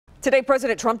Today,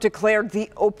 President Trump declared the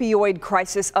opioid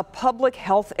crisis a public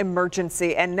health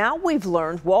emergency, and now we've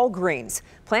learned Walgreens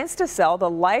plans to sell the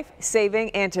life-saving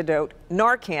antidote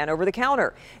Narcan over the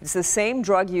counter. It's the same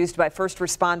drug used by first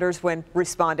responders when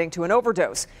responding to an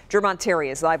overdose. Jermont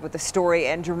Terry is live with the story.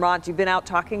 And Jermont, you've been out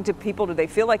talking to people. Do they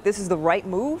feel like this is the right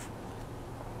move?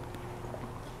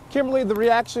 Kimberly, the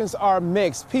reactions are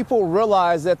mixed. People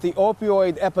realize that the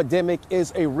opioid epidemic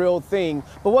is a real thing,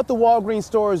 but what the Walgreens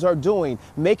stores are doing,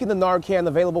 making the Narcan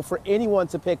available for anyone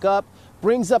to pick up,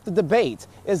 brings up the debate.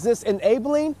 Is this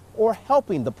enabling or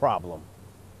helping the problem?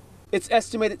 It's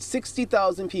estimated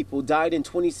 60,000 people died in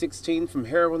 2016 from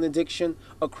heroin addiction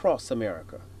across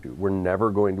America. We're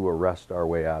never going to arrest our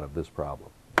way out of this problem.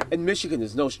 And Michigan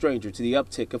is no stranger to the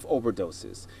uptick of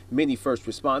overdoses. Many first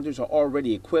responders are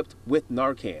already equipped with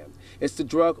Narcan. It's the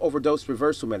drug overdose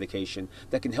reversal medication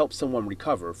that can help someone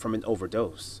recover from an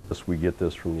overdose. We get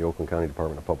this from the Oakland County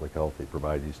Department of Public Health. They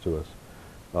provide these to us.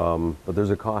 But there's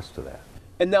a cost to that.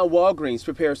 And now Walgreens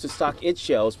prepares to stock its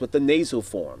shelves with the nasal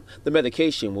form. The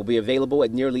medication will be available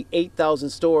at nearly 8,000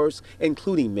 stores,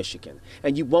 including Michigan.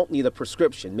 And you won't need a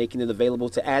prescription, making it available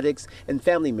to addicts and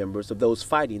family members of those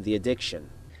fighting the addiction.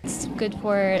 It's good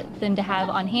for them to have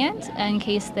on hand in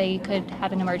case they could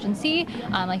have an emergency,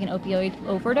 like an opioid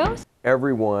overdose.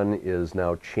 Everyone is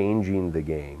now changing the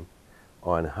game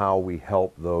on how we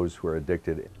help those who are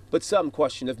addicted. But some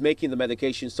question if making the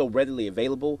medication so readily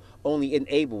available only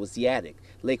enables the addict.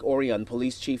 Lake Orion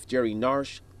Police Chief Jerry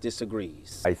Narsh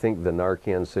disagrees. I think the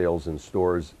Narcan sales in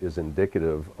stores is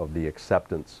indicative of the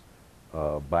acceptance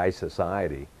by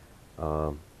society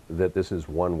that this is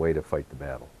one way to fight the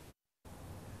battle.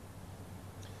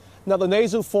 Now, the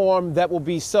nasal form that will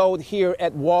be sold here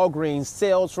at Walgreens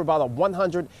sells for about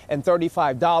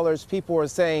 $135. People are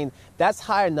saying that's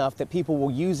high enough that people will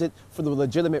use it for the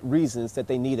legitimate reasons that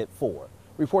they need it for.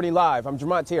 Reporting live, I'm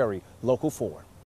Jermont Terry, Local 4.